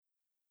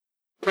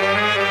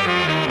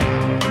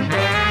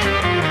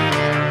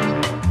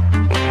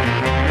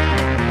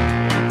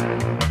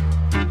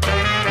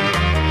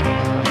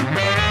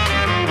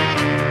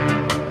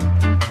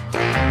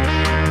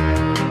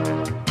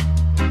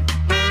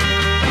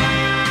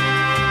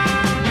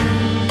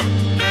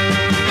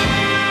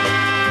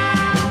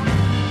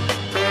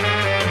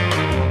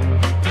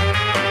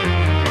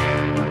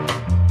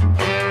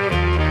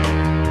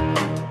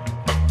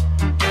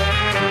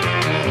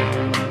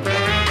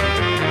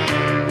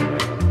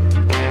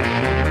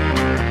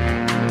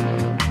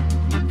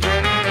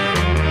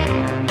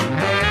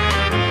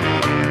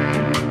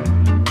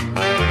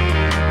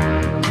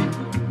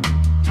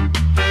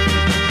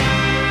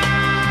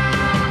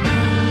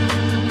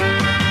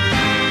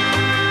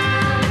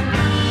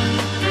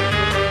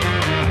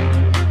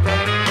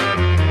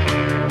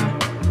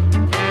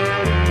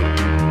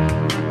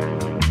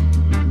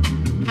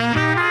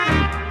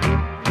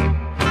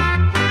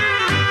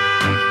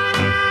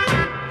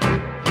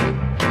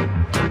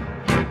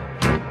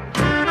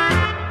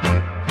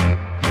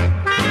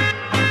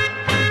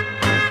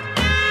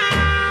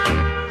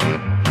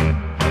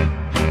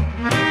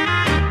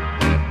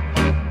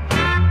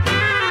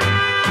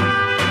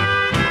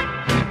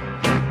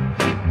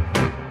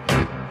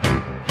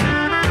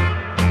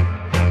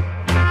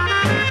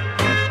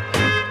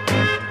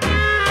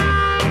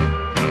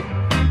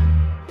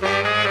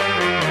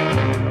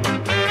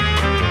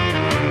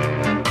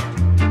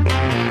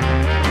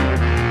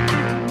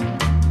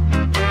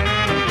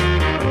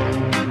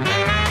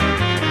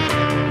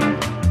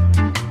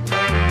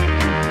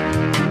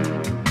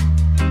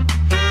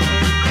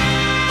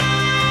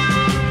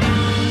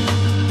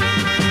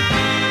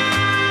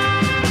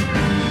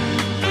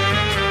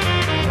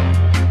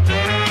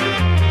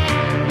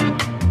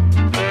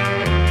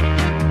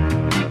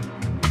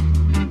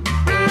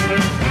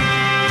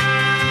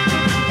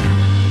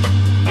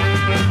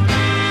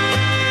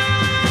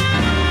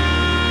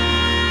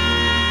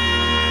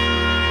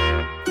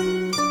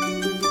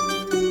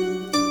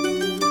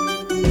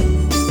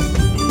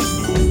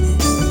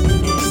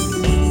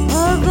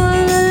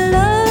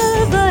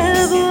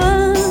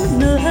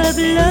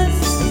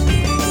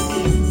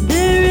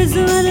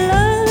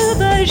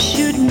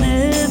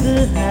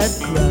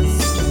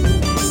crossed.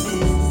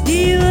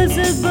 He was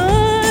a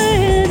boy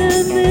in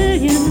a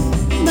million,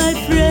 my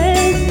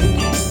friend.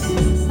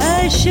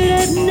 I should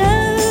have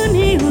known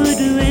he would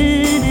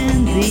win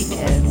in the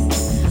end.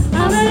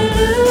 I'm a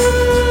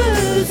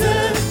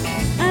loser,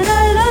 and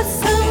I lost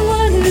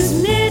someone who's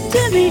near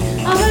to me.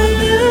 I'm a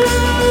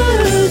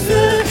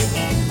loser,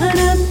 and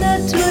I'm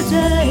not what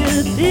I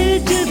appear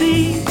to be.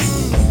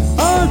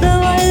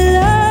 Although I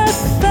laugh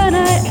and I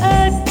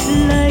act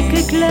like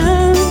a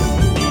clown,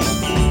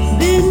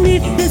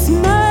 beneath this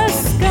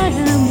mask I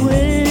am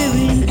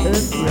wearing a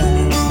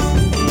frown.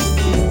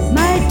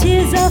 My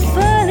tears are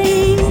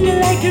falling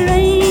like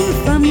rain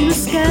from the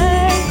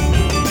sky.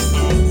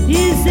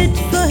 Is it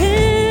for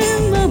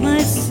him or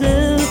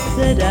myself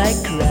that I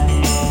cry?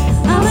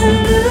 I'm a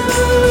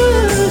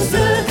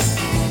loser,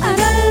 and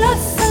I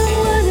lost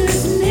someone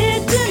who's near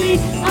to me.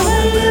 I'm a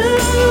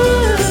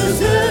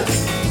loser,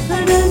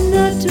 and I'm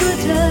not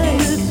what I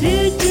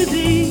appear to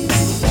be.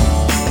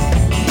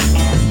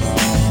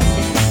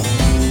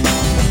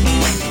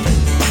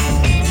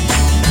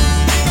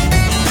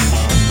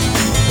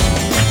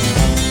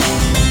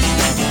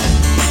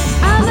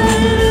 I'm a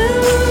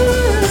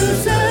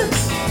loser,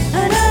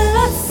 and I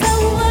lost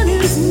someone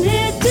who's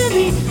near to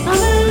me.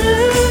 I'm a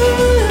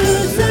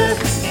loser,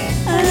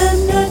 and I'm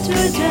not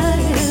what I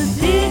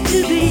appear to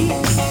be.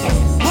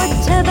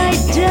 What have I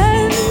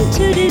done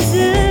to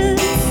deserve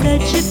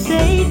such a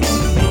fate?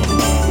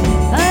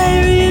 I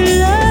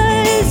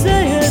realize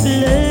I have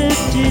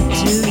left it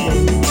too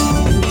late.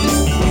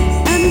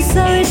 And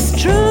so it's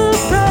true,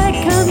 pride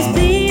comes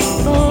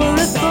before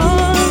a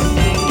fall.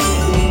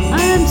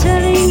 I'm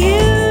telling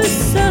you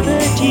so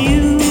that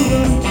you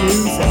won't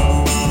lose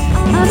all.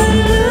 I'm a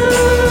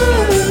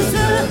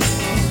loser,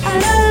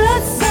 and I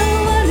lost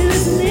someone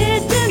who's near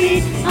to me.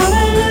 I'm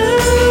a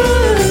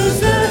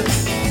loser,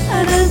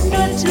 and I'm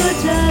not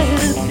what I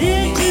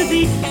appear to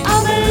be.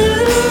 I'm a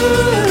loser.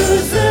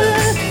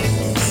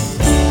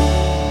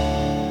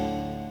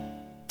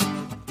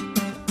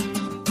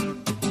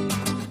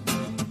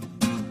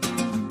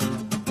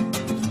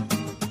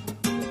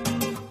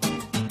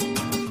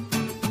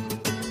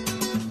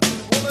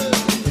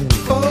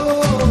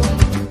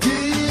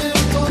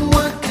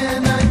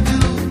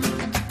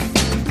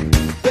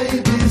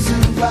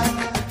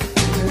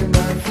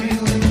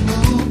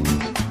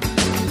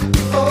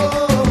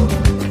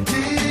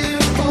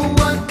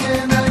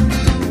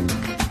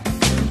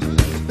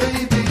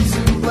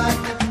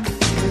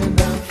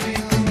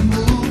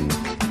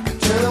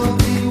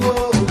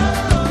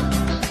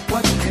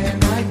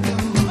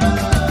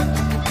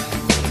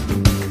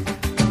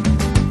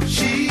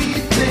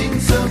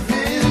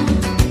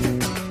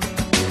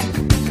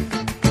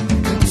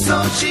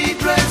 She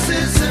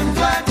dresses in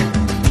black,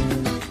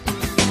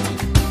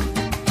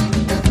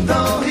 and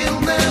though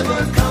he'll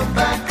never come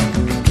back,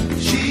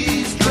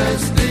 she's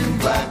dressed in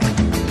black.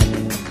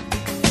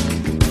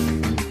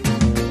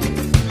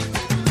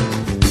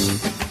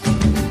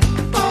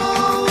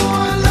 Oh,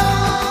 how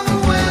long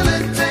will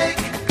it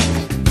take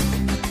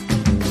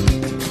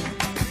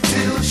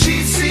till she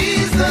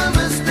sees the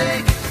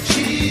mistake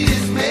she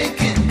is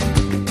making?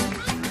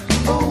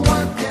 Oh,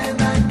 what can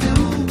I do?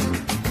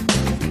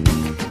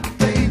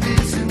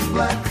 Baby's in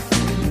black,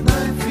 and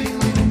I'm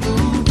feeling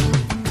blue.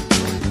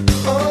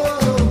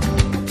 Oh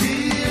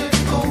dear,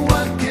 oh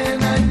what can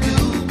I do?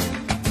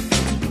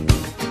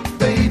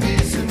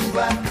 Baby's in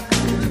black,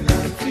 and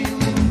I'm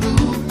feeling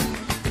blue.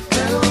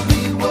 Tell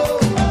me, whoa,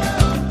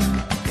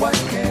 what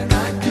can I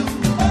do?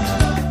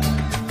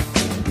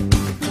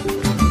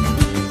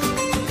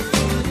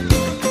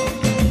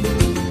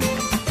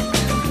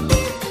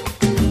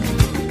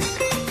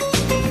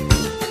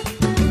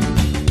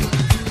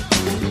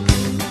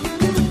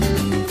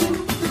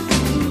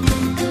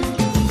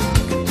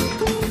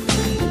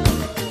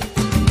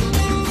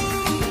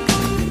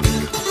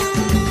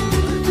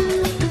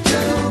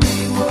 Tell me,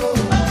 whoa,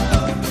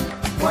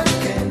 what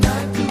can I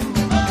do?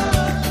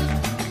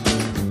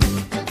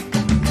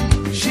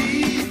 She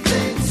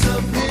thinks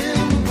of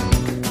him,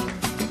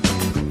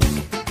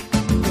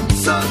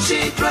 so she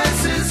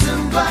dresses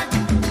in black.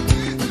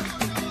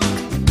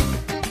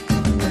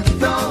 And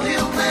though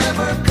he'll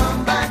never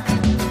come back,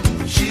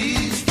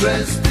 she's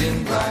dressed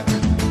in black.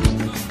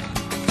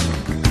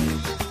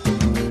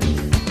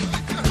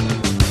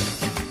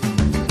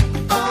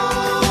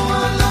 Oh,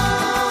 how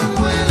long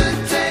will it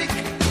take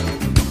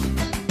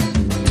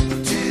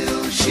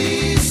till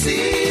she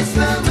sees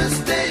the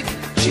mistake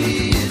she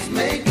is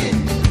making?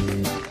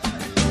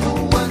 Oh,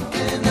 what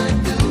can I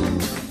do?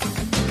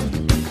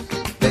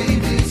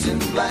 Baby's in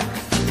black,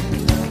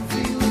 and I'm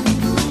feeling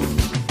blue.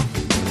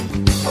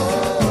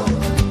 Oh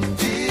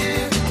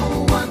dear, oh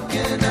what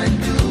can I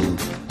do?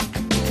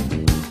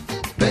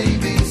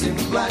 Baby's in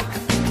black,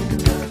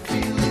 and I'm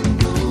feeling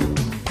blue.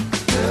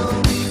 Tell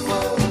me,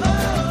 whoa,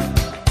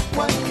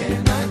 what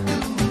can I do?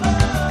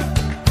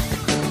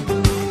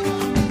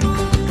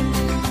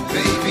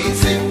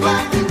 Baby's in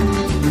black,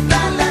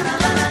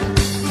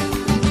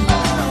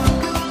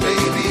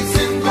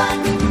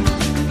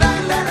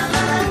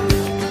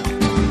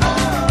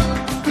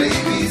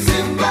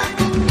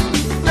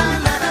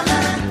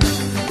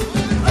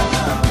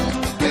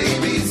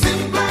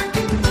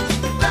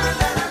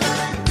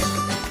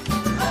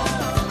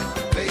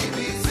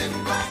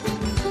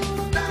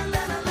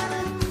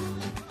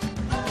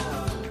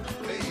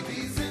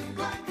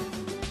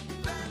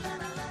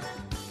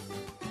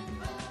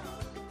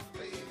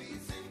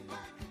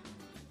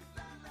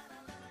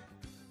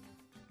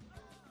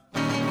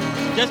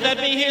 Just let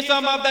me hear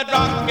some of that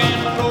rock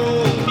and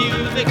roll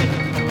music.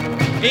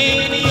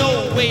 Any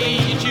old way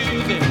you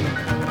choose it.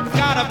 It's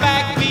got a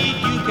backbeat,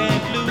 you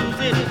can't lose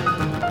it.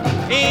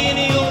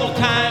 Any old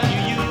time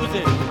you use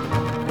it.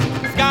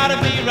 It's gotta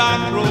be rock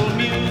and roll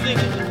music.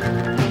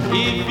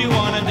 If you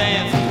wanna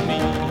dance with me.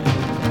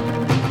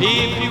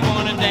 If you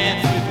wanna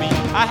dance with me.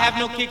 I have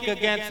no kick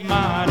against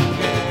modern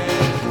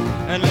jazz,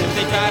 unless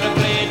they try to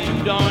play it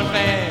too darn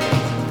fast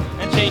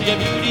and change the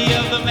beauty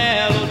of the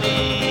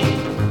melody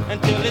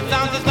until it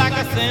sounds just like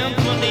a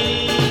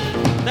symphony.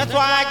 That's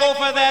why I go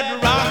for that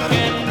rock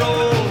and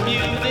roll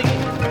music.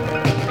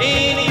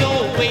 Any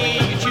old way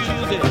you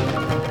choose it.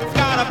 It's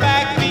got a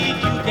backbeat,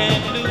 you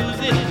can't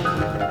lose it.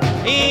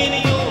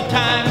 Any old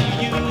time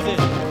you use it.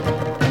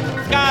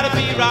 It's gotta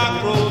be rock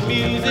and roll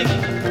music.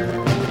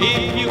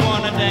 If you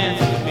wanna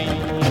dance with me.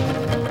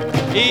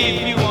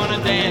 If you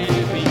wanna dance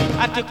with me.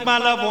 I took my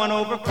loved one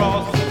over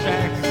across the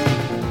tracks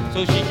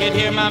so she could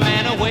hear my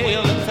man a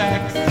wailing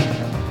sax.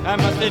 I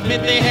must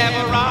admit they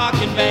have a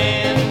rockin'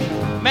 band.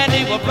 Man,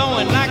 they were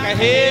blowing like a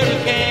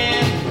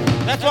hurricane.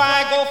 That's why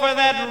I go for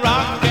that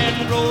rock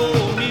and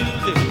roll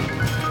music.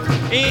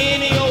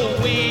 Any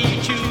old way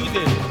you choose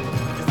it.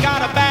 It's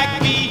got a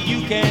backbeat,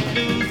 you can't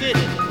lose it.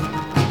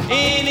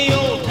 Any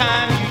old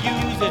time you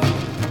use it.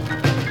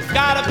 It's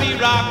gotta be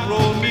rock and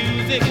roll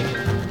music.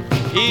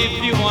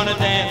 If you wanna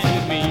dance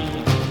with me.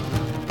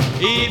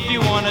 If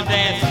you wanna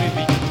dance with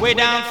me. Way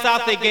down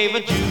south they gave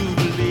a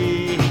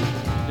jubilee.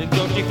 The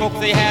Georgia folks,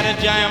 they had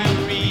a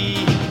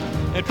jamboree,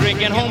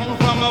 drinking home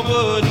from a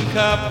wooden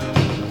cup.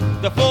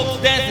 The folks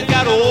dancing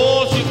got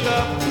all shook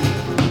up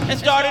and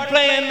started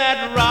playing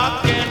that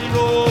rock and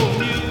roll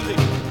music.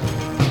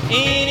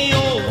 Any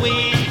old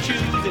way you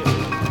choose it.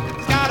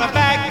 It's got a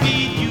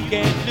backbeat, you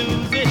can't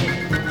lose it.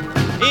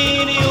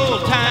 Any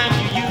old time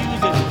you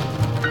use it.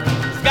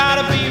 It's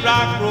gotta be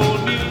rock and roll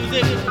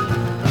music.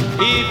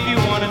 If you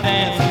wanna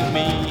dance with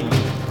me.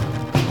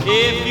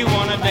 If you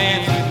wanna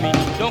dance with me.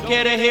 Don't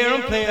care to hear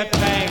them play a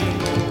tango.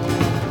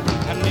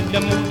 I'm in the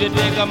mood to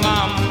dig a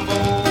mambo.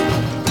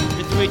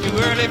 It's way too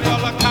early for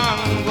the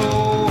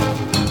Congo.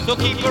 So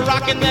keep a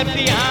rocking that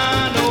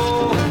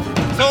piano,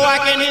 so I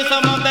can hear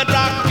some of that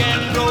rock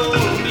and roll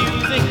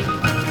music.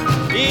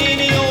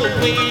 Any old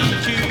way you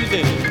choose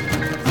it.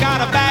 It's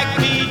got a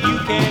backbeat, you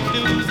can't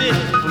lose it.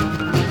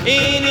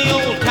 Any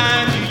old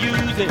time you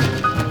use it.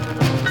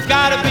 It's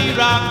gotta be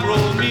rock and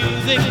roll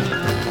music.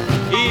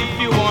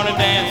 If you wanna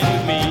dance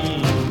with me.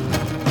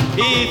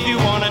 If you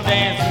wanna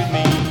dance with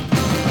me.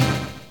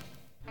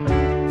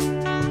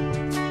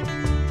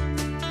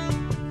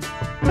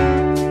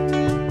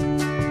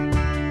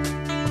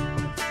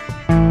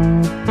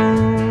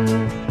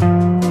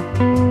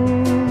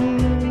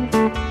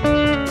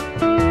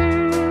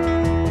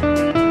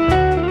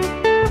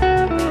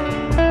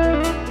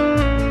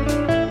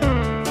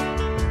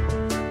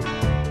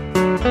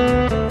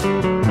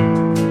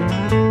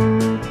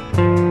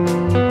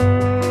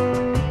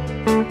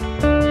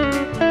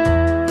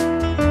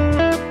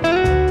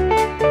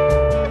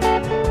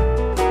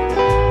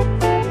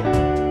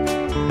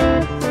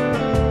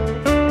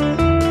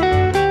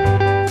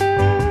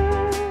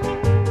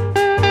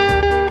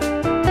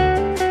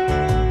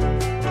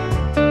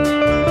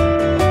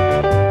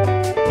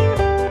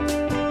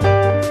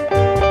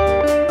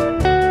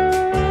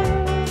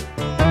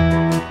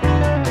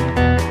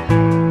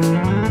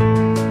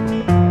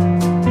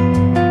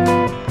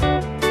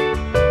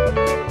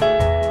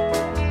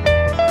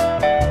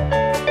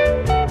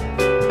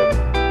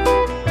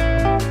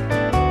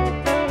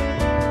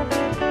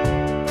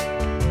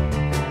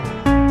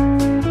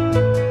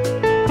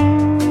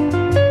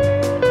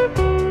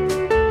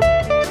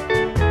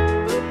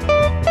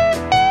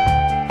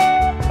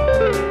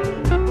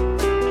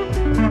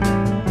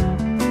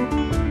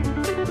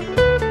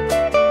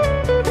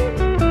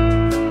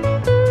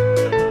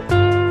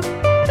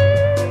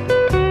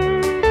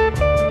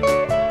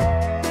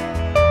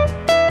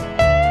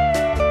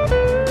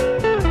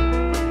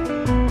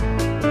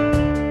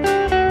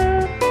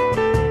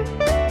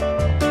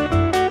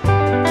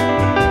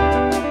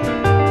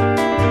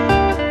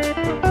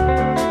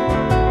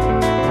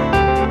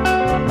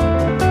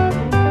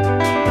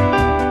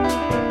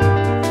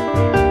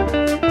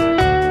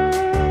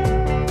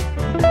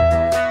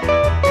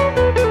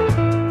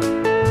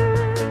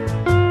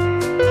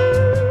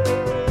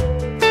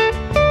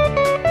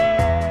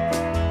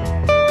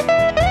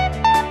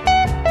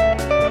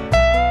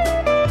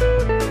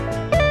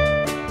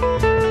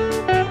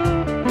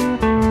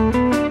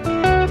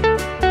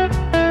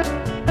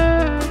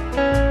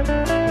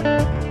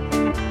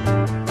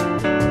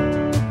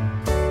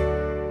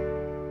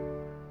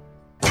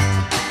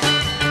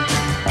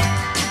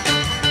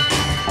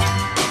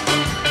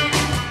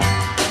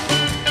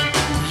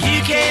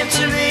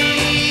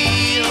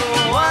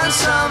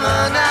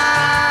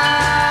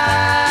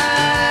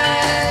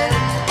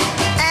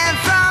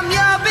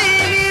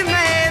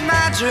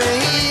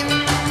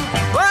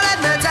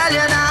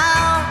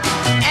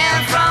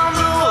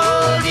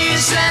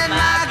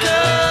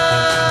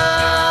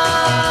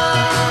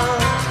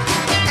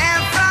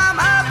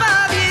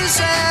 You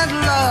said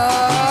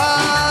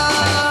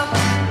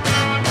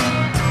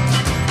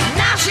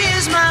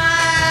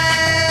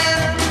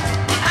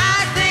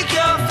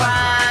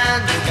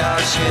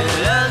because she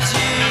loves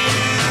you,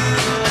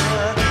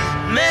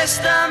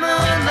 Mr.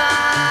 Moonlight,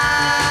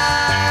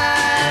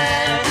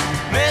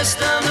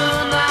 Mr.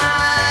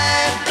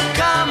 Moonlight,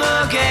 come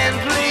again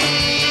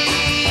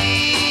please.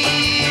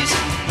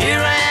 Here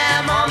I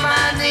am on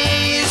my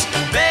knees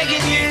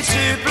begging you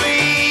to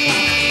please.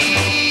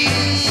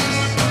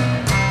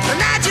 The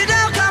night you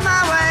don't come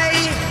my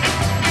way,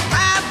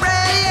 I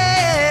pray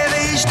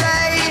each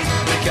day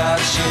because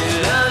she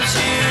loves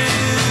you,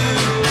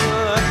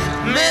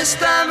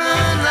 Mr.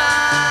 Moonlight.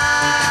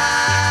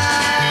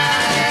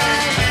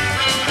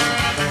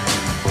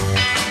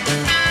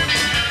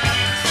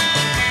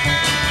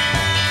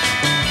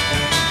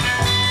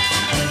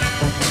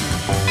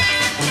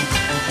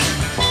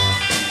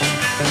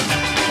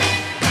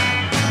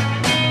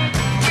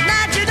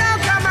 Tonight you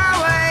don't come my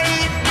way,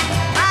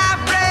 I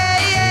pray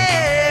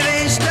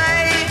each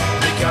day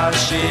because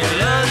she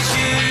loves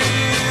you,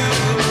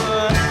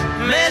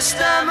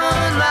 Mr.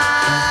 Moonlight,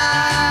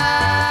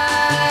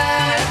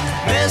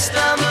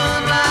 Mr.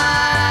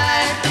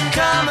 Moonlight,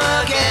 come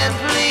again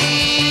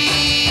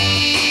please.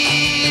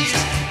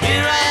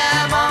 Here I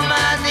am on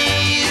my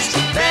knees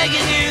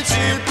begging you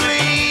to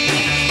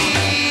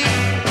please.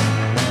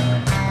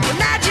 The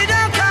night you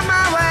don't come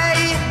my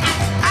way,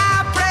 I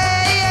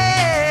pray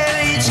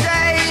each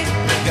day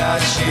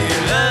because she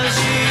loves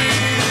you,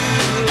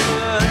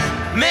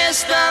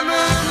 Mr.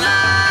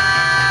 Moonlight.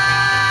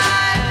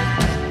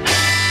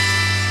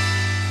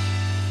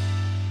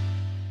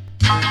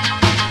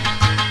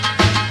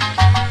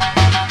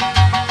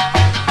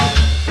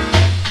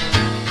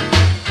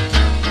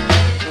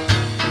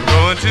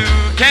 Going to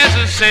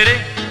Kansas City,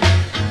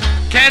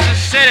 Kansas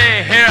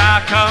City, here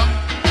I come.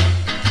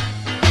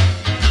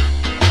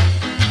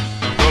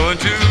 Going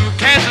to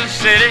Kansas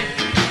City,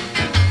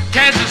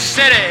 Kansas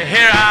City,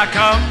 here I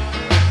come.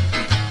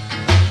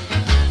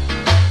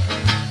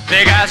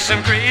 They got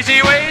some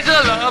crazy ways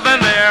of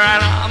loving there,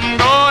 and I'm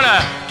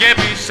gonna get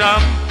me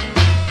some.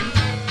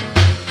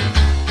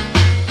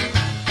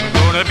 I'm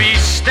gonna be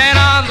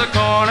standing on the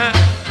corner,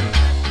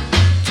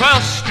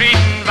 12th Street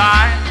and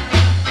Vine.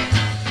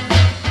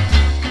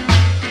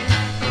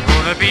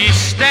 Gonna be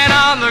standing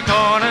on the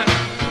corner,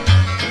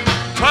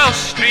 12th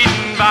Street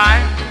and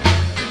Vine.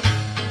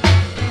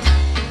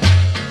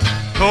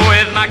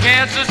 With my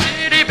Kansas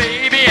City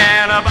baby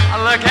and a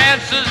bottle of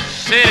Kansas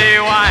City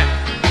wine.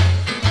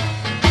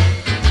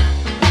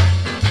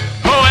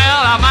 Oh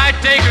well, I might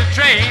take a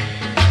train,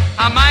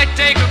 I might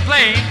take a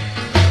plane,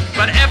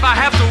 but if I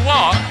have to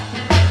walk,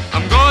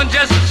 I'm going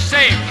just the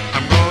same.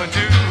 I'm going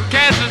to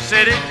Kansas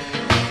City,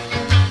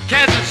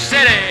 Kansas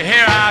City,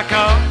 here I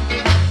come.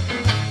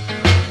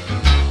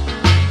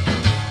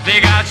 They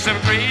got some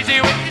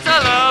crazy ways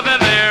of loving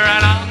there,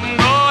 and I'm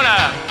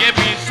gonna get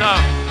me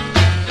some.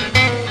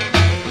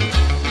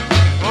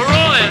 Well,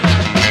 roll it.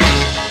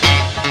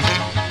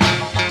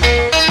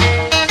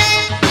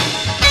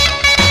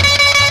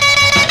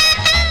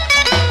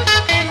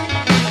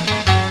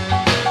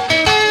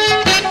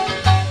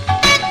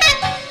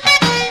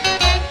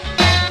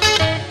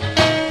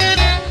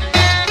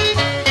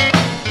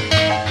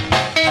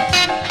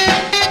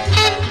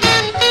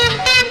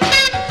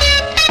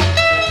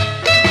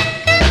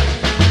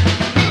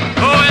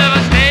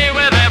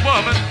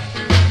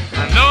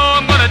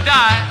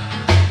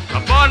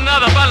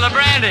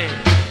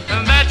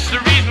 And that's the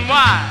reason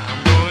why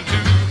I'm going to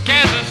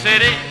Kansas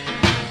City,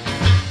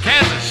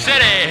 Kansas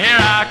City, here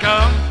I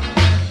come.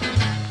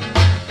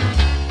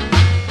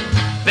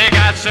 They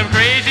got some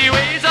crazy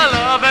ways of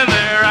loving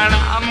there, and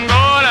I'm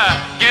gonna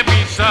get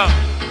me some.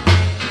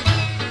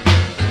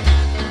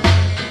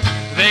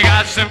 They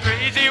got some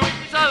crazy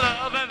ways of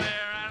loving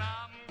there, and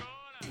I'm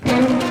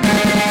gonna...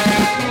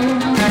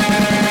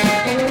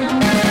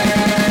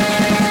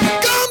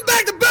 Come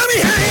back to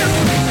Birmingham,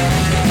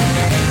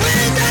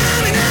 way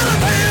down in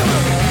Alabama.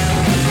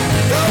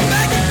 Come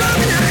back to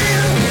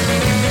Birmingham,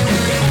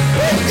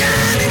 way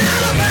down in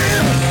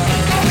Alabama.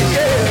 Oh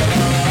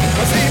yeah,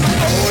 I see my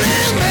old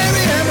Aunt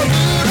Mary and my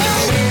good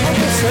old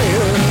Uncle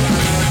Sam.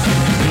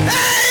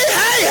 Hey,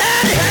 hey,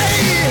 hey,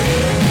 hey,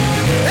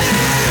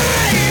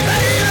 hey,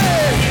 baby,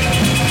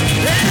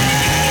 yeah,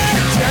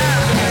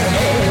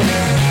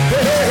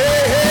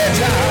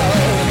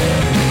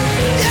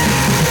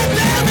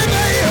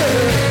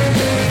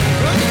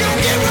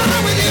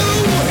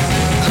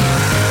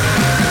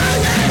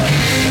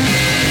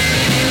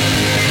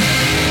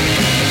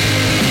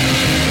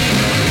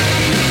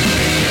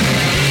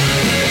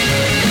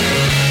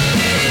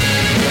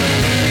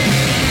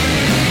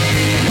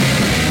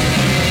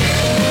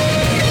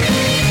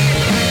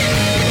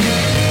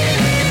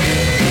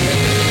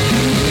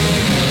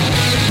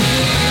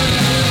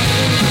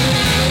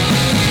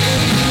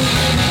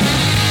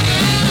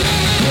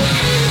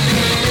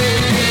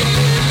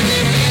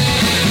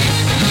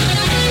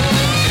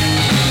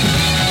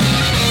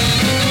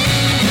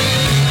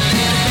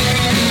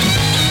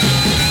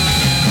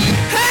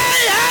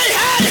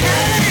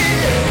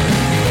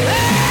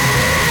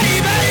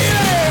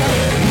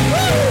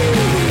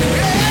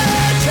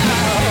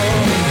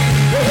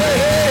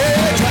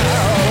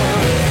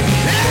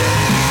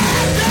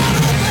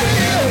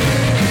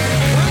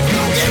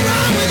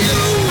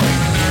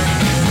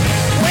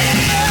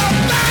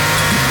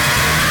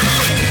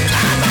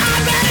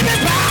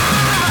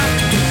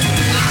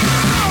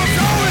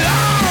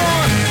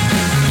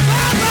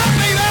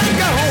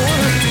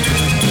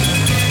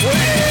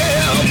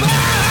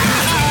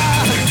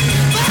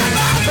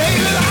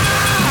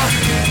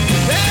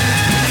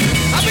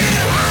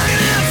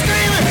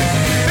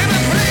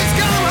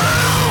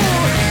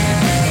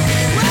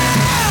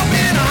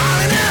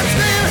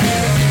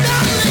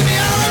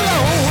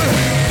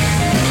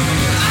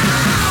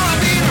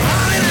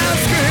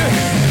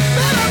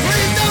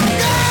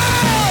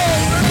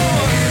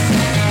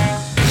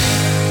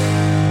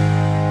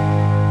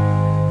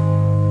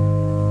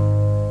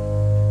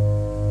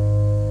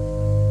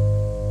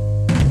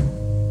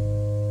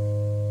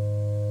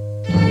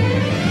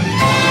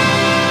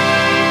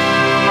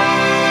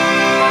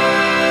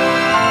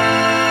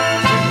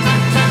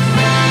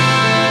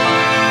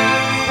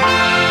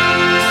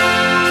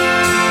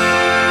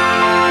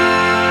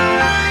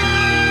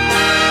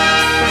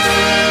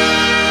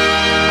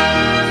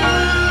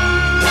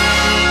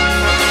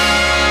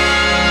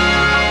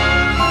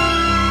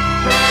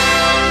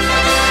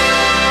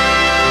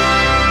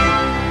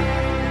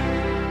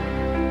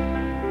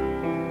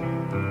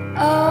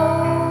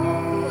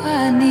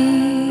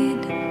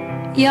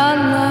 your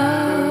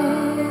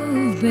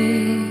love,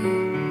 babe.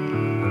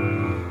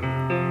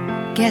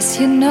 Guess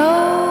you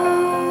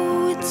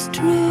know it's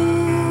true.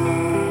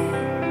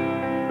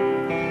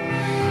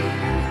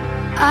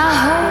 I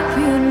hope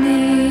you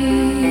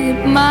need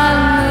my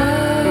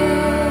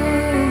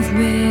love,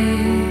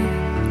 babe,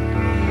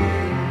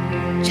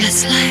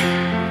 just like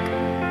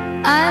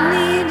I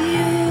need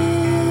you.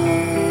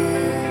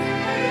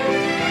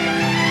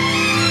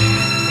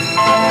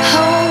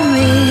 Hold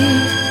me,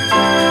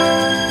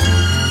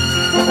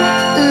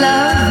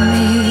 love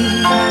me,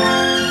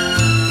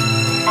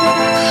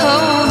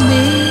 hold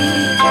me,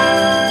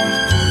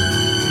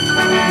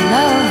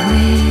 love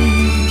me.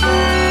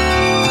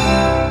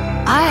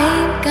 I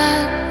ain't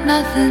got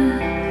nothing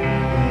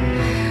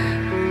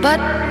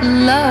but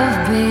love,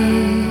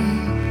 babe.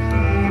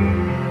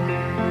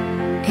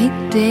 8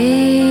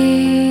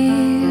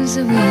 days a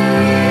week.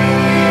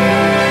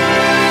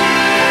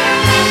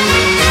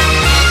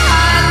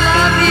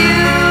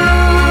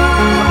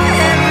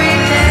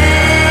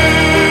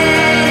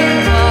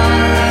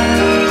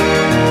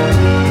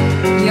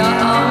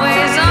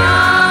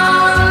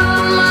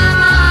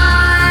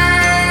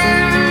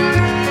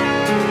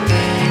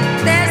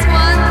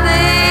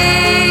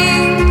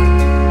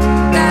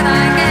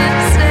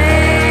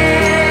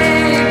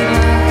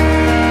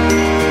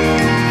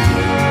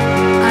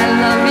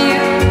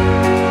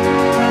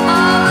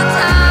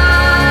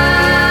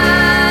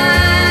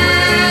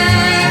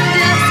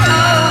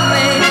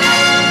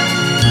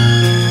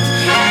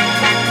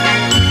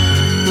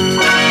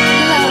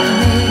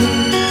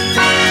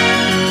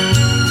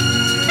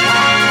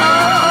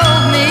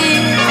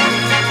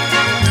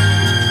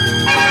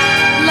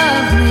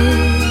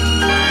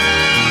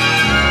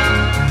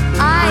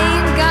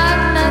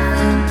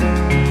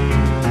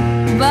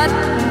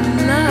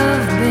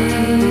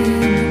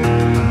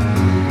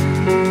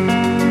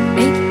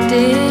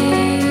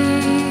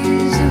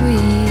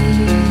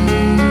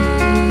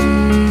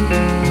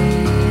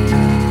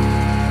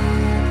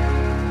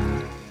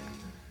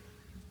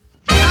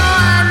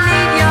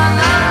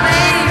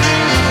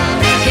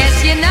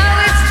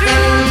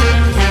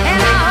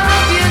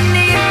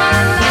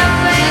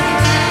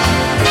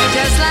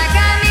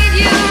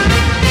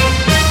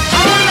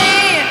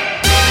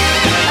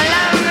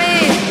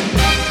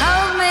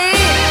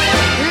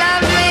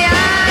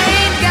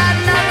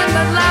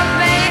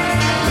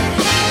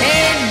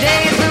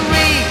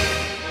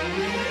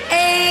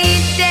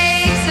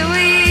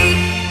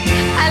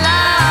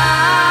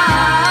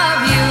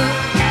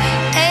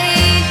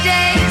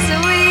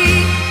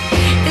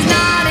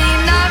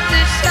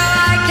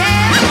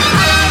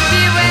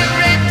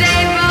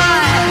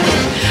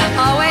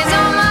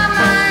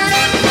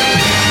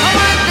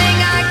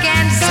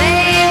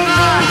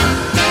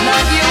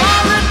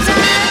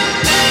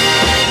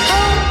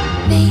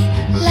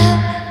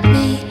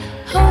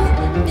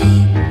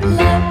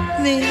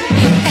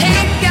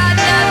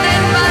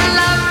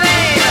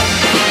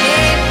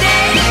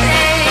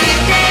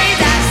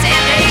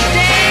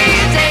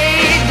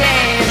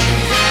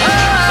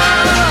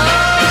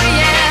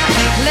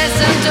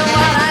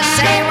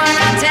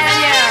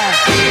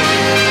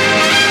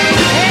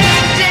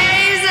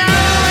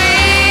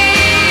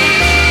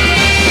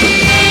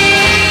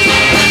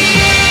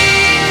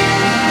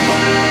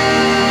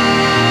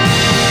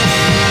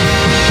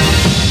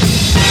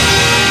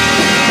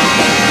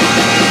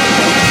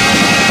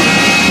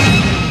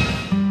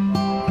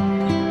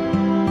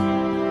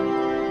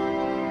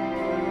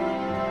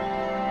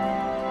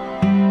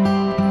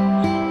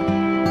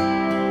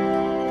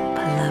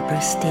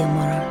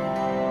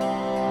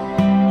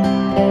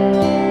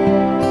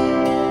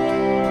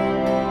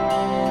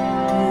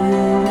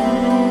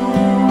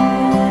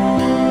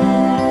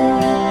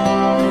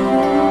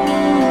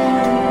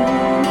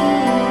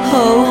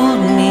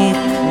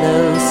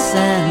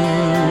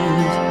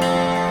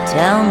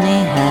 Tell me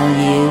how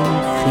you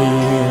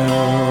feel.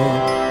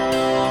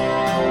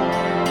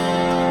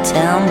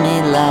 Tell me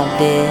love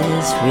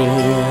is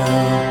real.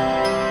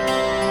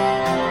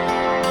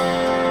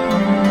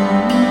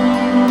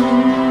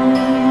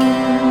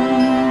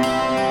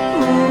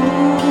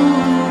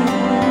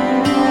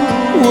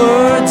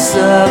 Words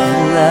of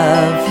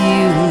love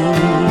you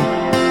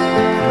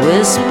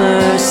whisper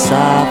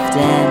soft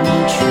and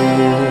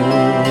true.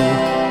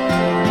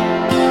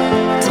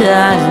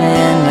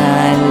 Darling,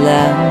 I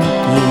love you.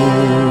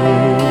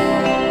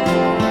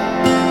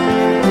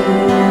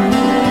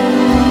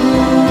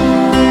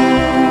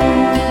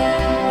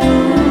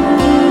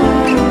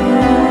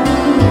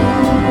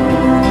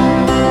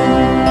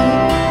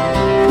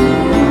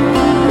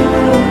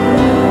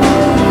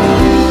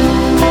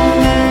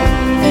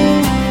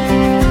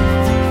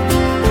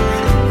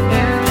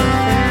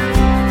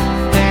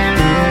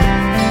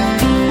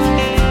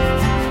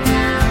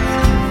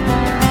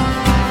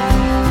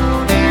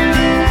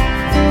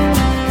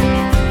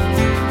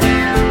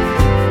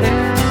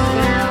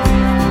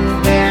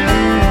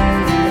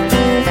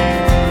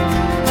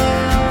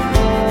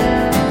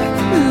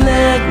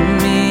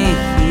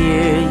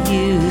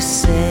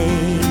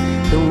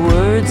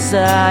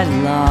 I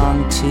long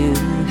to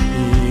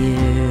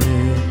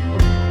hear.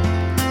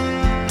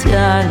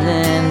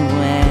 darling,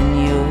 when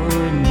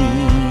you're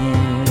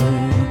near.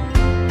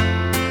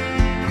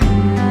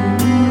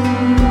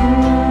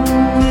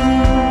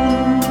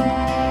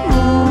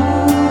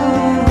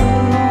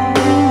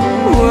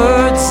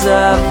 Words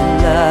of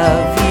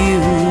love you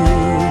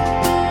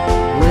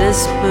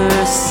whisper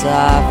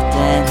soft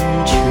and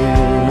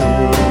true.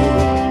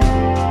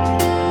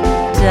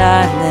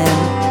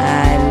 Darling,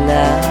 I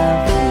love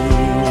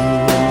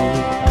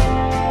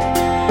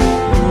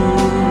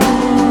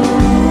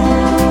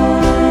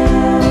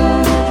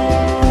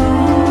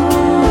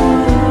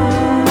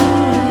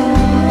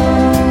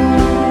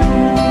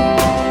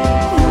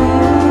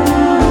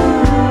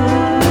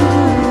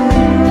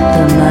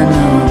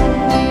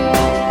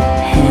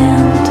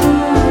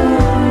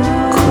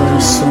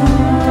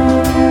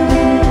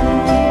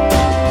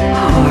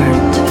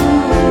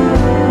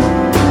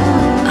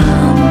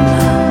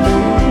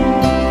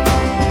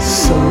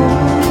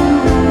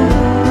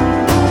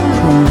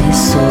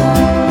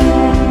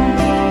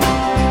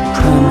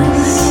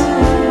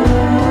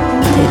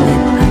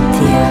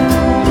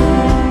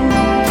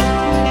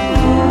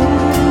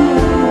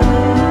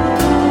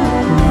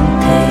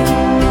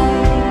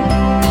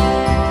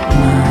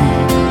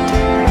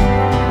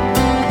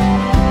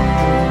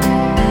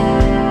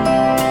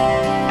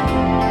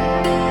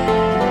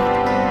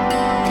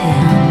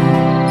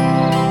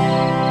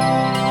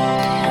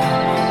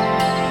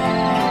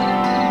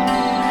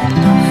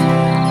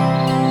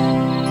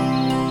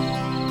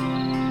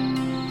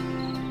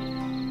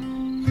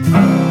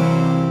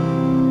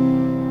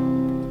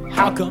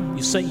How come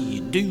you say you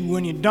do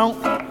when you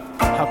don't?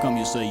 How come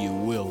you say you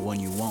will when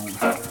you won't?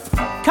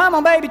 Come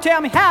on, baby,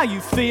 tell me how you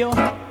feel.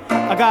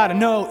 I gotta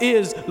know,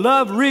 is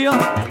love real?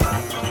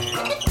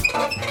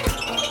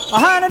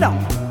 Honey,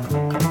 don't.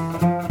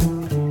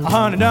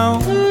 Honey,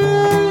 don't.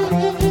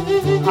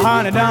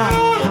 Honey, don't.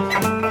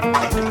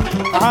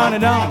 Honey,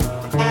 don't.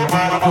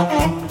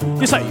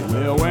 You say you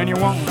will when you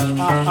won't.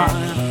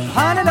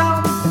 Honey,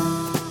 don't.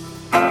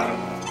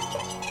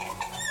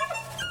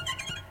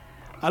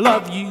 I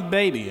love you,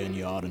 baby, and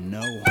you ought to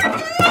know.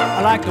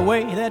 I like the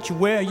way that you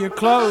wear your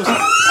clothes.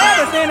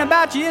 Everything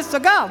about you is so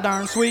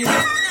goddamn sweet. You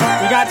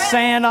got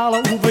sand all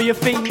over your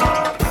feet.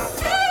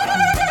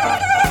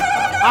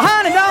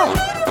 Honey, don't.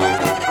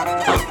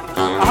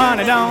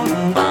 Honey, don't.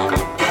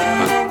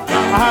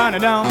 Honey,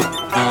 don't.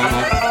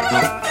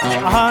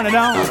 Honey,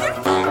 don't.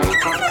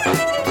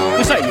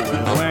 You say you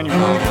will when you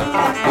won't.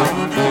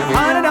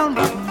 Honey, don't.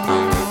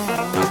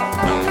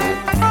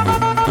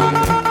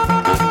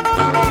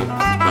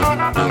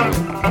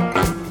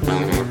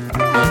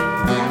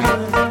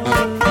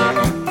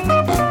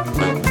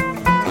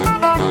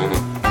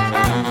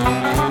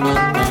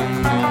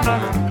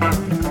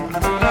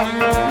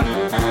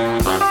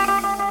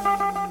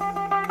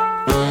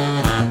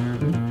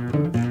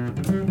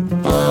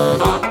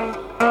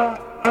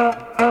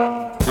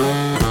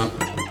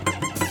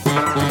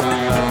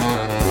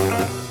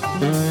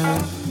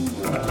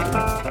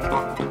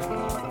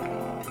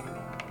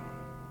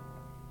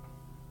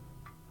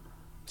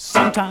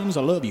 Sometimes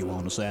I love you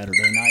on a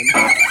Saturday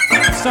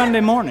night. Sunday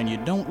morning you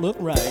don't look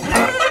right.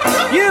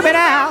 You've been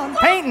out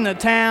painting the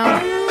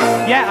town.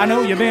 Yeah, I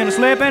know you've been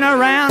slipping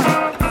around.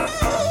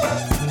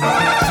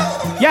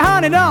 Yeah,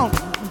 honey, don't.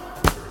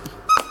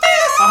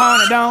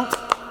 Honey, don't.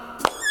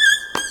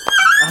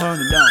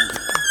 Honey, don't.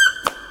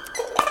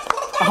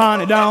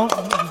 Honey, don't.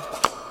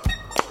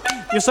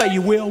 You say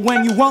you will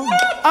when you won't.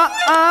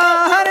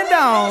 Honey,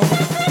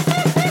 don't.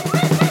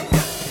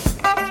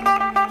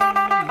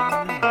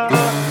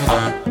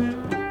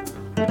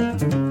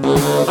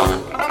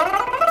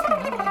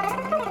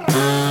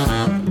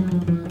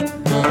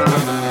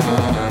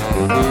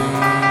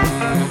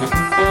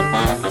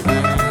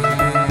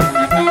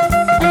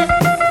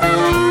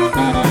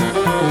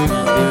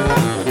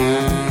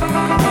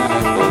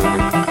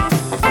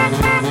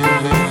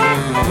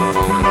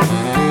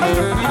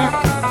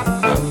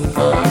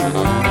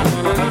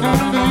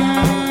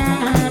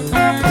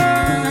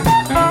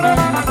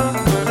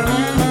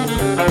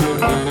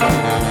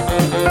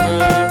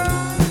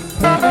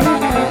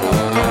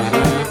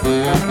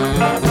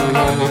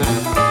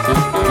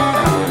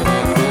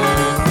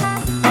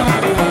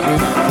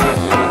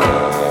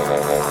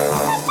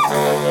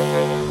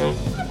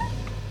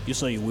 You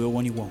say you will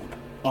when you won't.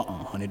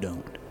 Honey,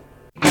 don't.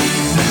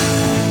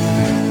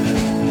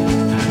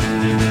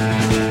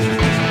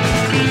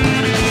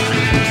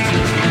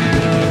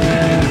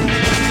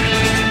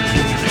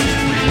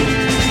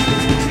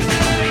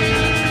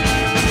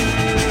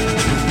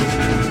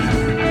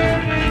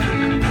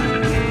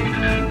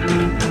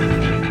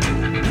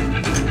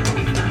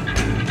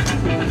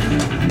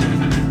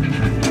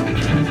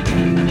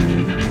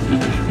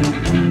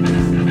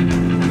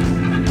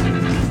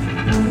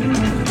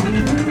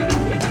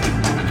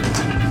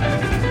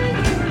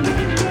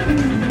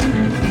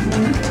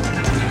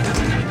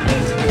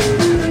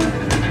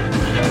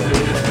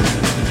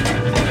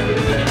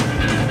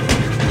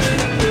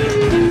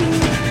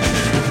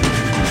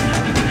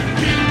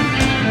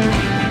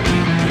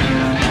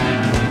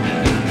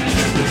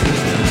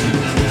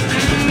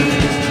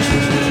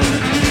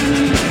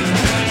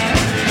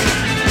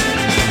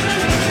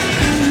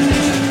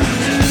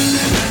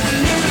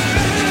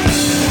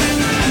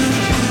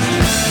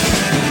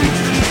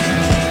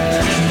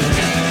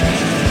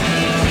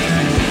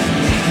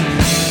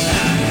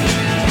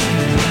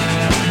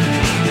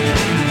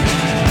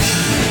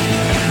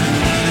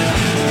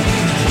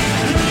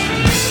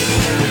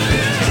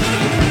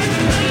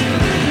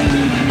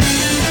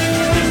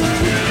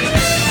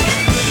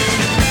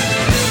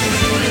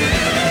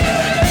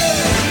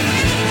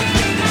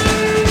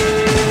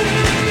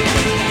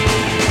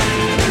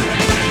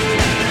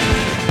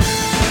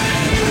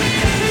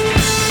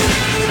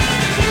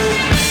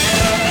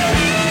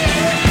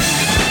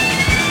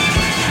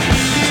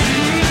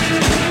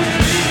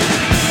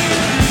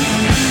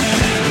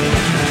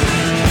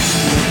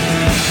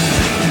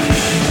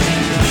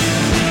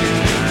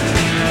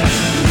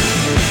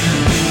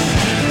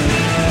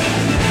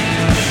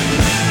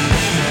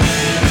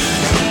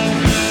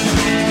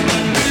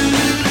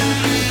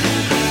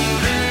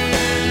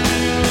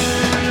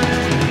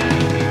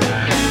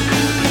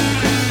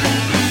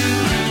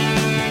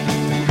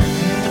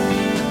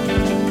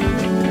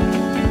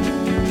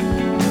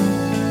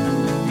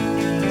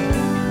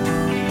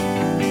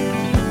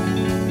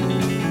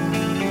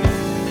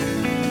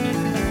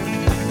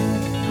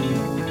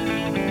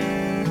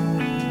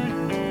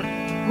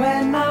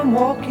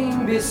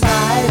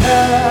 beside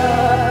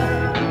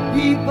her.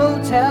 People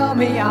tell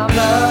me I'm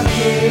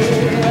lucky.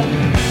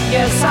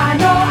 Yes, I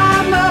know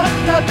I'm a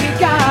lucky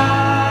guy.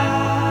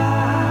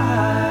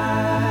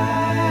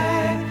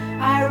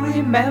 I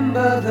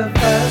remember the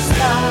first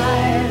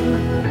time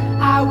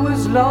I was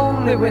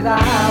lonely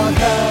without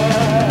her.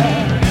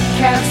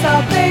 Can't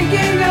stop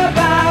thinking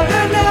about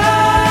her now.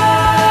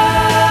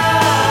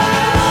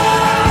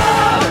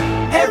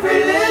 Every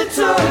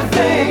little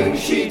thing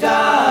she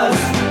does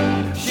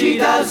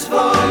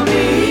for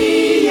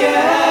me,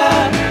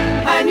 yeah.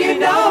 And you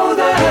know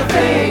the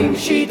thing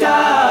she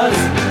does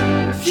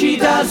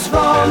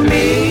for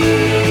me.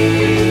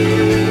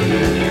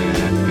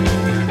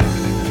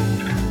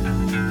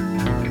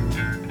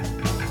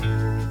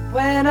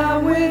 When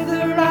I'm with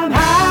her, I'm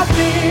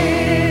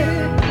happy,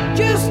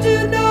 just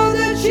to know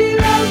that she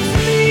loves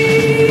me.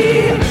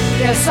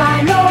 Yes, I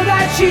know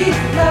that she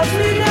loves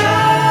me now.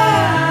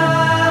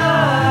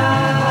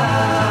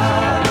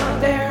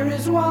 There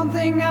is one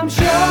thing I'm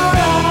sure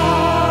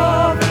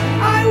of,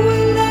 I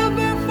will love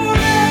her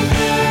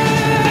forever,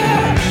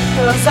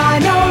 'cause I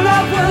know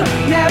love will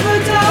never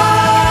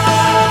die.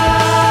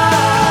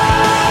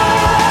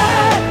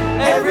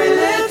 Every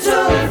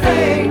little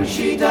thing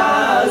she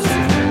does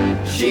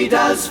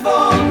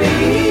for me,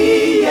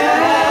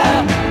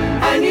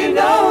 yeah. And you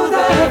know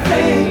the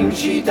thing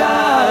she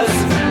does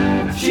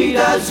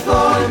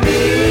for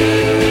me.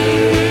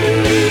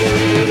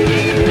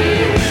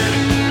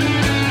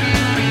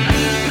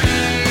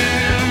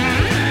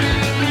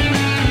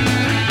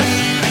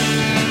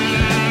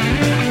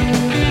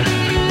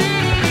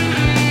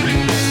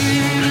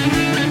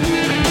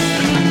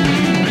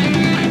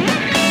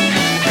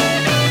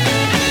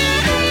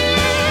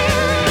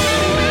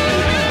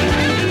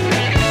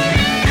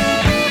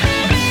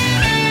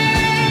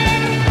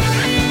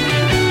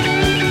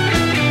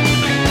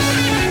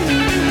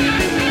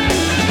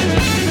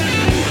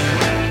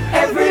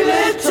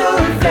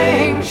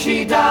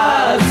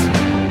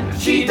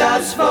 She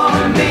does for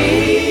me,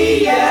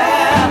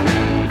 yeah.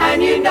 And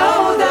you know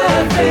the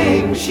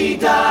thing she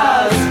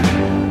does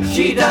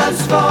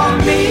for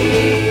me.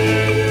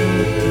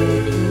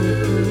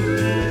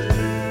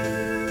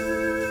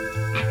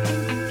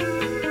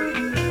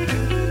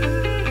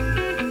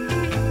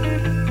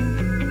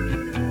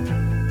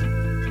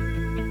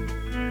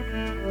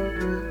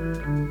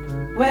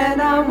 When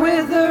I'm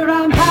with her,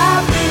 I'm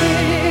happy,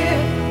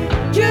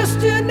 just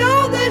to know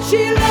that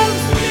she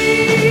loves me.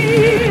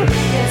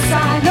 Yes,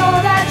 I know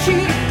that she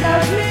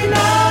loves me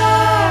now.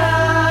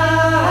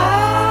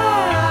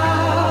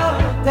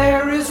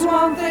 There is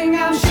one thing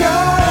I'm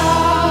sure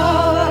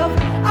of,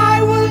 I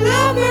will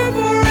love her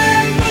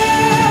forever,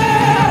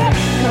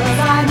 'cause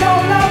I know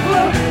love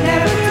will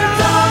never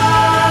die.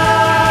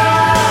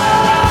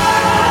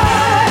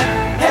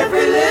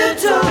 Every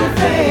little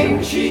thing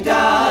she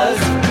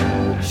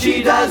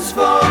does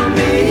for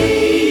me,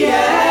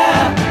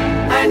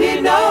 yeah. And you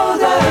know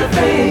the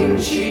thing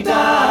she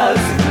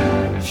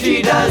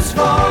does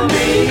for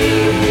me.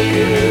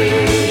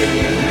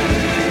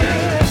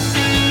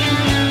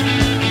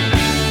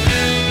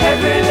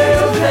 Every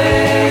little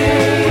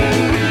thing,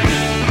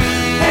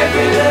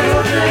 every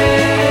little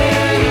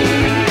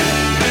thing,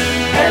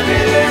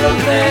 every little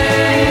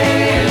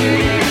thing,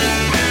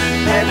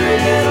 every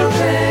little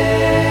thing.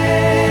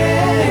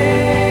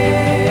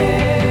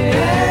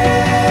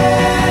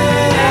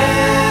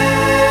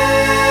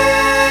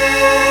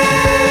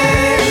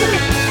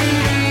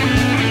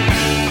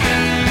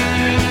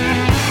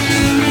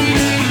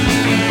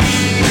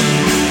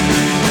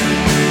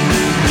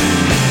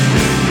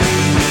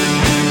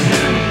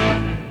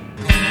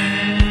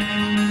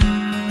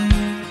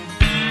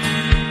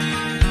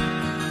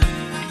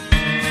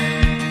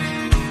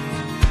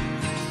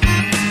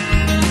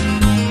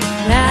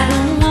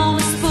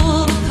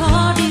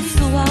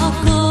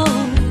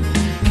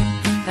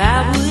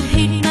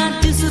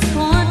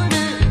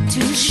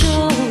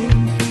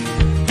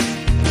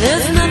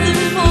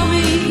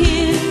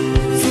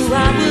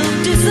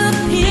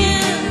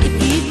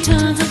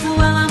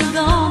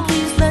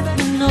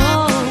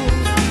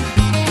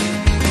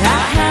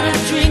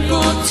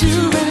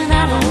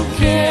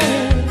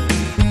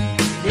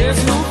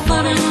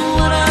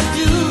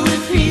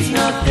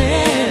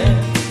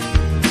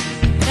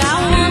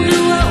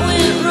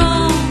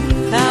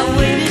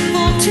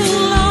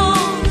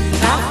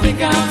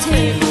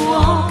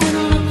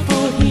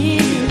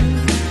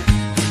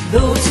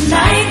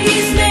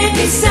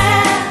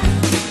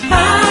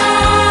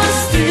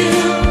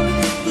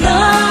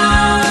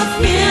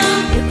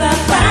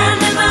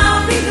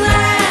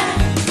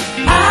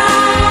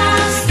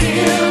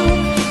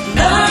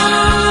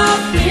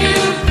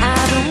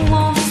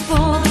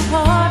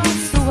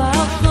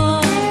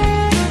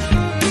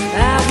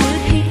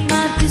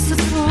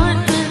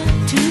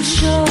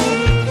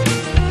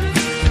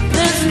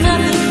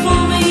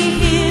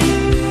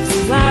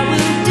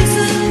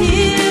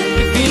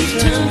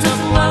 Turns up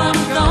while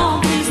I'm gone,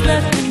 please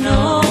let me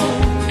know.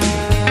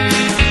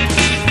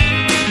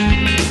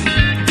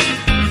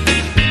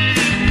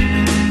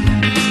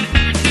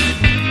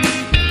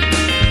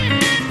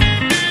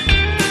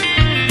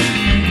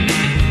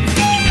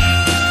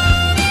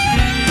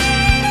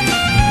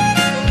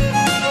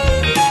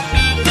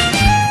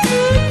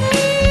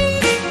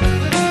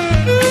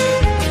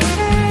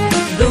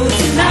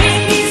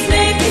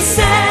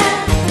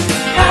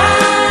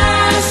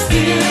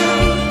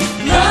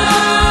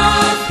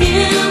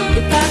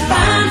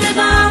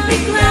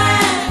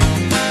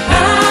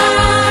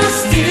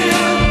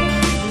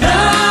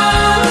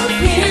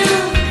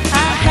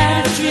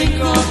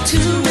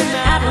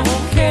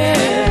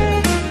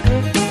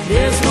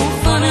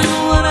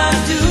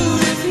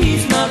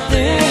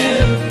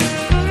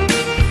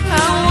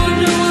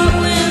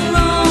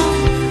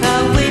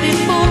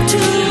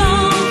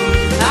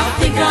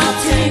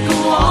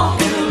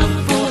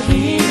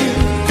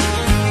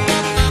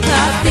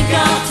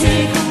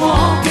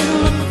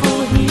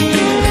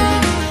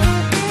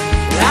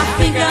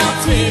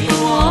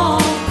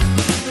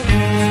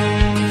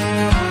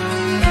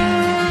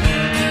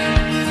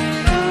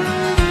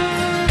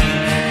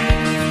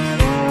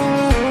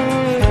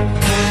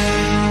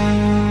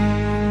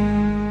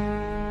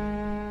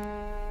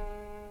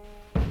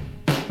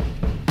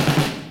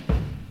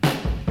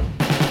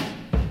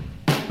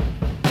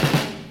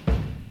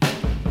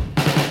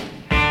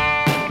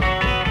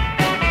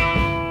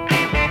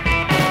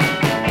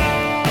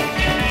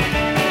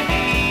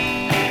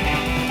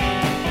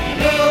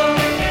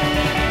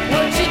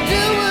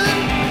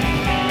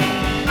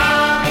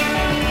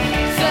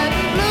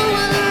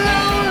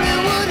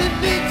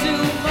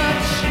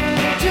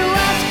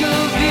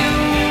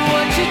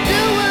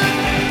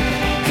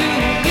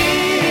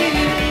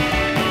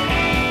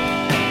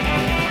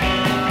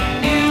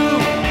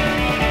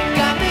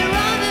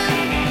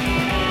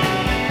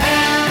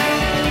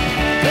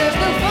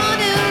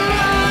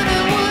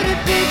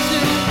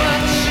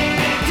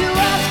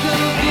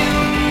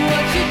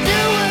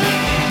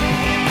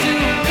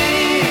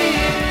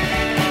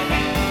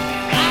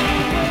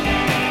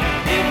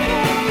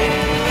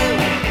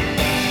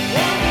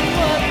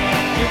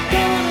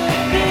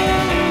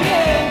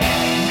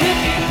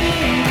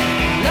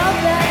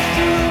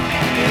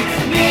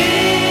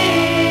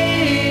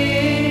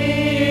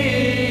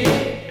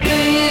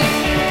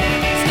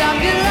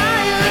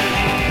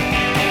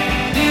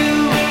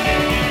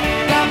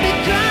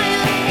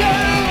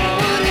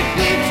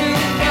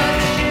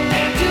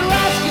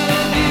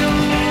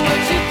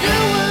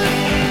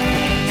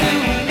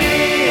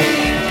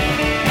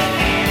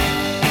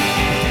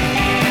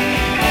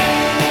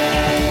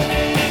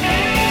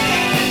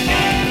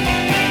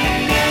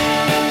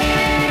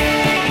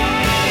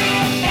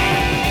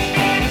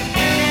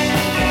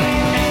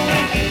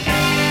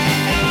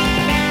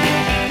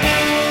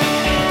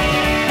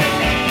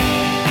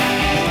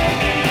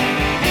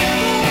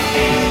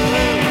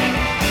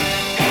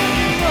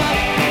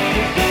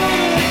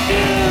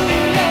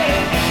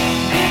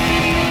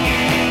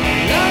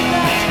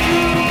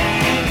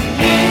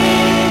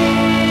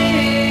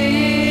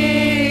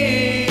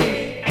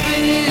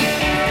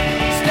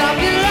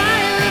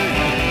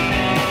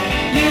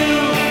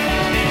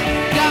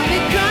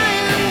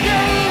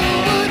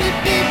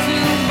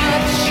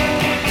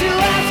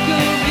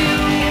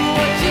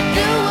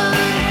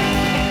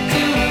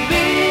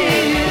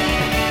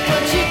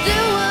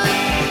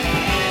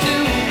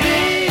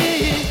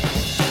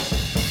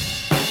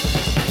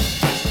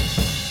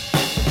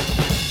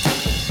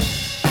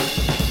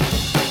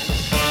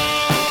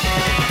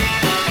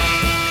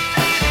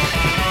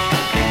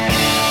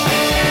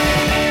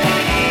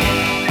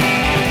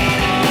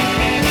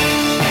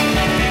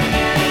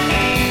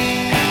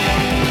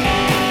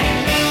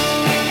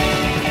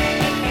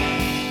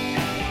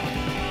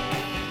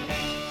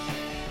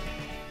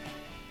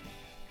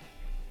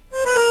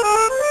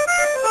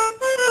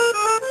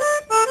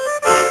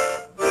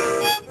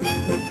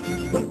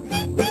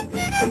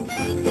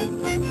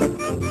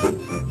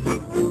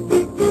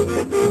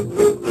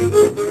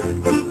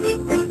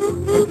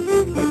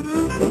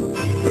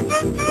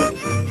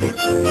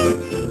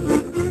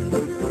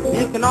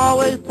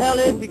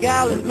 Well, if your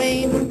gal is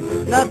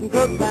mean, nothing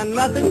cooked and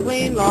nothing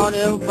clean, Lord,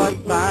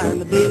 everybody's trying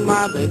to be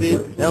my baby.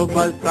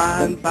 Everybody's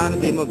trying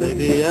to be my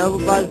baby.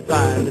 Everybody's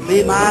trying to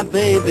be my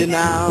baby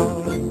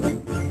now.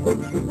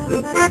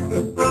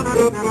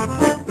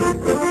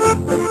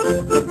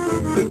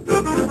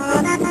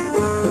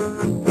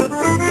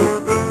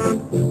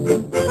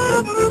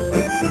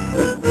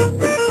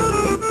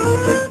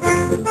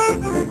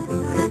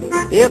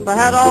 If I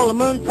had all the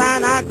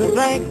moonshine I could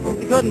drink,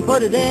 you couldn't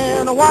put it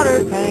in a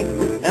water tank.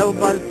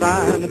 Everybody's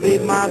trying to be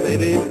my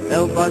baby.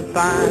 Everybody's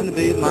trying to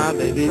be my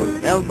baby.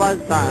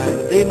 Everybody's trying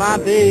to be my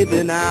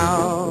baby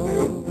now.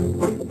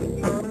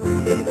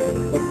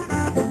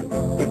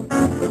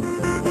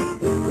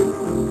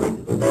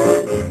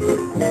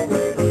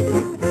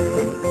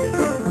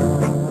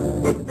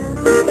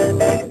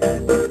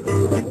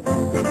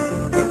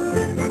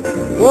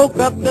 Woke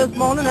up this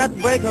morning at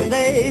the break of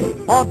day,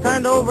 all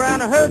turned over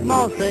and I heard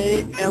Ma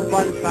say,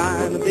 everybody's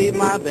trying to be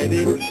my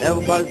baby,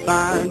 everybody's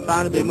trying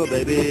to be my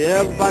baby,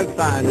 everybody's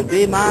trying to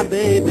be my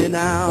baby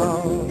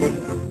now.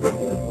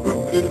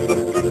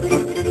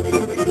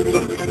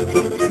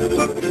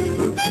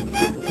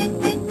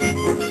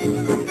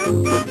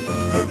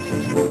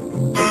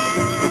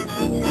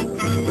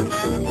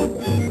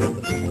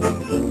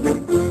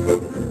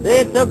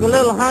 They took a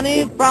little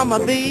honey from a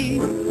bee,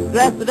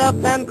 dressed it up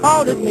and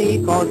called it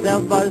me, 'cause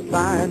everybody's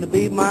trying to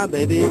be my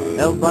baby,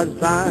 everybody's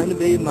trying to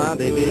be my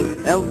baby,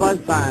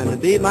 everybody's trying to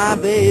be my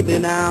baby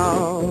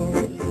now.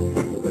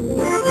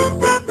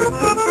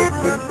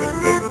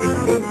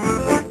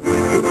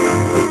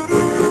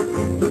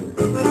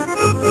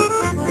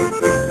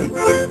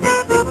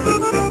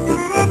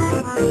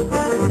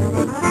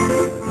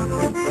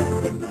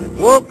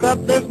 Woke up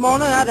this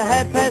morning at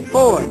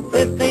 4:30.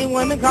 15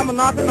 women coming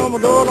knocking on my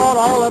door, Lord,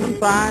 all of them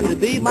trying to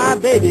be my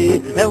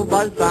baby.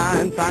 Everybody's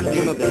trying to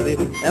be my baby.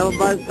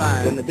 Everybody's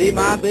trying to be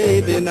my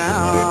baby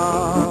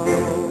now.